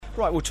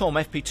Right, well, Tom,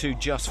 FP2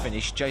 just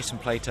finished. Jason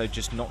Plato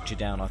just knocked you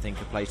down, I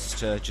think, a place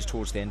just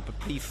towards the end. But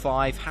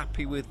P5,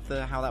 happy with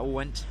how that all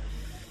went?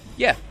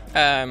 Yeah.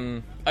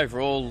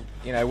 Overall,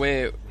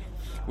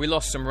 we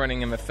lost some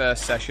running in the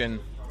first session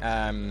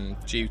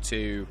due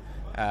to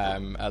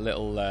a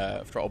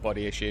little throttle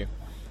body issue.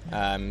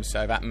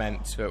 So that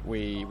meant that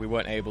we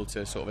weren't able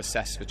to sort of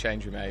assess the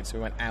change we made. So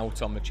we went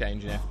out on the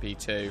change in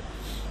FP2,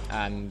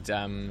 and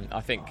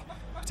I think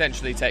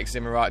potentially takes us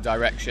in the right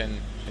direction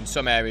in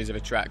some areas of a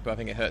track, but I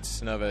think it hurts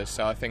us in others.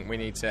 So I think we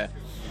need to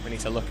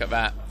look at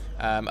that.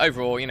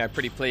 Overall,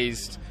 pretty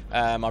pleased.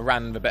 I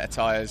ran the better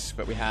tyres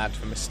that we had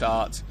from the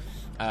start.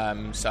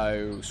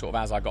 So sort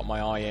of as I got my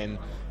eye in,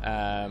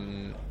 I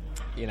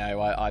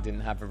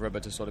didn't have the rubber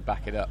to sort of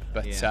back it up.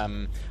 But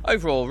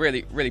overall,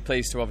 really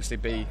pleased to obviously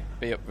be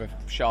up the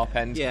sharp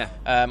end. Yeah.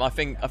 I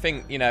think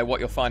what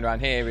you'll find around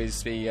here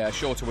is the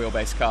shorter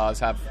wheelbase cars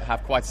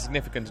have quite a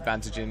significant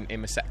advantage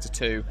in the Sector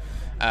 2.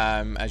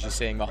 As you're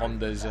seeing the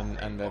Hondas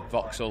and the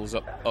Vauxhalls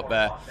up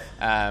there,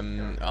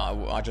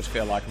 I just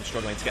feel like I'm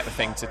struggling to get the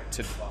thing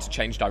to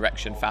change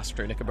direction fast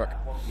through Knickerbrook.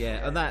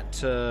 Yeah, and that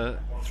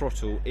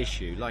throttle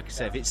issue, like I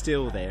said, if it's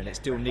still there and it's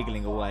still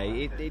niggling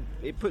away,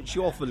 it puts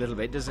you off a little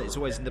bit, doesn't it? It's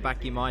always in the back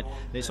of your mind,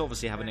 and it's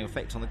obviously having an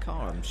effect on the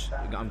car,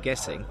 I'm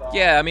guessing.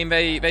 Yeah, I mean,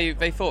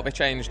 they thought they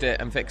changed it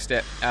and fixed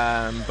it,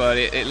 but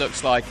it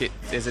looks like it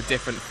is a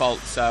different fault.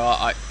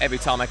 So every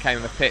time I came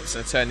in the pits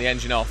and I turned the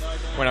engine off,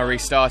 when I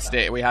restarted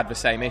it, we had the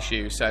same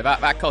issue. So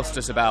that cost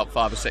us about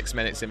 5 or 6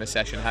 minutes in the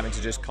session, having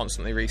to just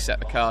constantly reset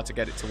the car to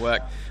get it to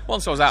work.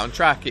 Once I was out on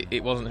track,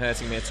 it wasn't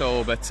hurting me at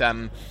all, but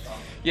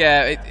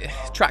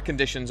track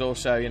conditions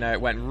also,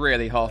 it went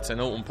really hot,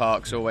 and Alton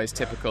Park's always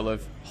typical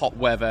of hot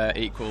weather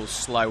equals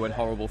slow and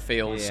horrible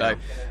feels. Yeah. So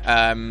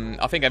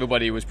I think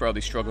everybody was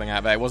probably struggling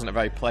out there. It wasn't a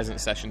very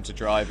pleasant session to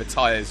drive. The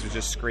tyres were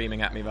just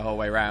screaming at me the whole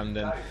way round,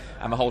 and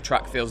the whole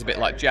track feels a bit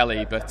like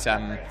jelly, but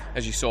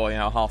as you saw,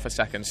 half a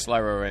second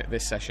slower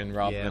this session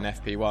rather than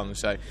FP1.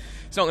 So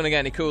it's not going to get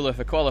any cooler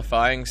for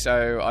qualifying,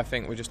 so I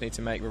think we just need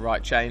to make the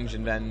right change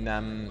and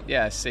then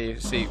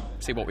see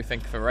what we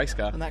think for a race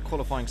car. And that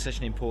qualifying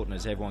session important,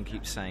 as everyone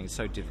keeps saying, it's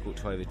so difficult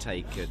to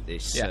overtake at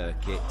this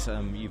circuit.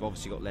 You've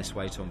obviously got less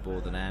weight on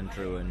board than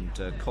Andrew and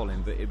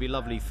Colin, but it'd be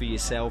lovely for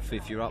yourself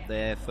if you're up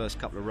there first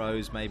couple of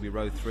rows, maybe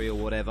row 3 or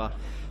whatever,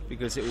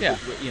 because it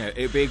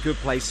would be a good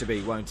place to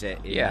be, won't it,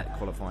 in that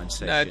qualifying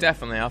session? No,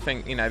 definitely. I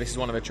think this is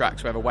one of the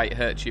tracks where the weight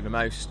hurts you the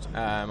most.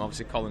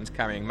 Obviously Colin's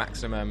carrying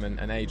maximum and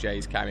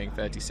AJ's carrying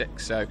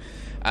 36, so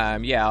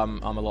I'm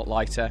a lot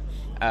lighter.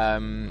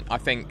 I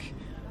think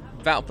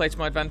that'll play to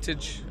my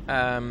advantage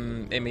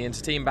in the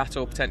inter-team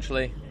battle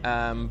potentially,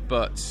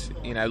 but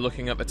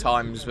looking at the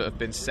times that have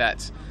been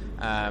set,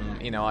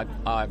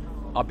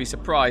 I'd be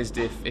surprised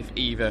if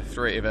either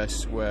 3 of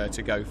us were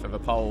to go for the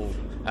pole.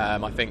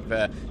 I think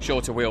the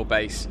shorter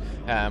wheelbase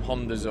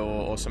Hondas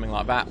or something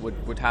like that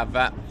would have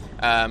that.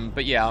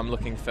 But I'm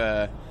looking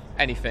for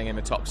anything in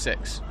the top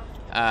 6.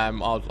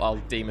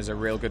 I'll deem as a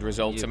real good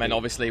result, and then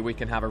obviously we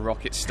can have a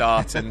rocket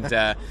start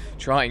and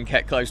try and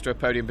get close to a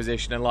podium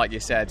position. And like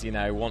you said,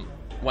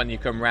 when you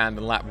come round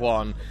in lap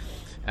 1,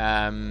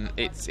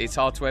 it's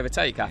hard to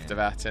overtake after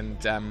that,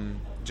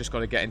 and just got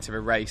to get into the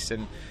race,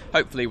 and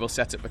hopefully we'll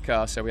set up the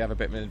car so we have a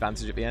bit of an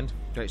advantage at the end.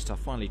 Great stuff.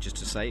 Finally, just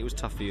to say, it was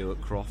tough for you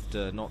at Croft,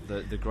 not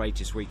the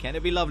greatest weekend.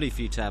 It'd be lovely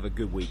for you to have a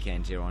good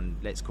weekend here on,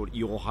 let's call it,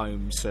 your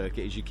home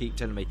circuit. As you keep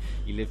telling me,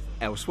 you live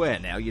elsewhere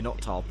now, you're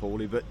not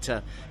Tarporley, but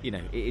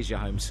it is your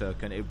home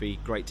circuit, and it would be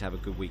great to have a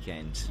good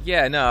weekend.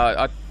 Yeah,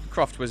 no,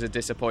 Croft was a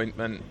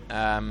disappointment.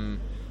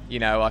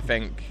 I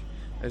think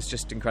it was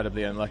just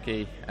incredibly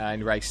unlucky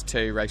in race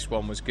 2. Race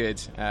 1 was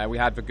good. We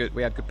had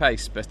good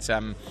pace, but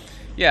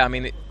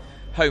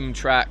home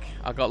track.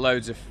 I've got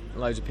loads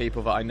of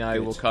people that I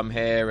know will come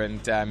here,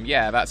 and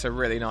that's a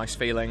really nice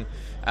feeling.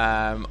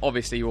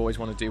 Obviously, you always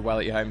want to do well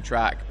at your home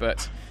track,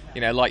 but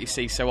like you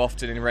see so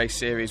often in race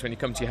series, when you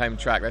come to your home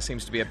track, there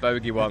seems to be a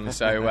bogey one.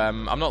 So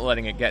I'm not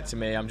letting it get to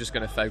me. I'm just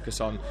going to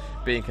focus on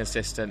being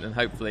consistent and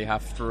hopefully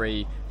have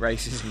 3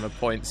 races in the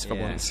points for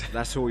once.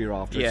 That's all you're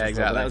after. Yeah,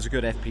 exactly. That was a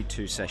good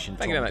FP2 session.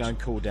 Thank you very much. Go and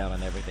cool down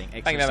on everything.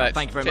 Excellent. Thank you very much.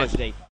 Thank you very much, Dee.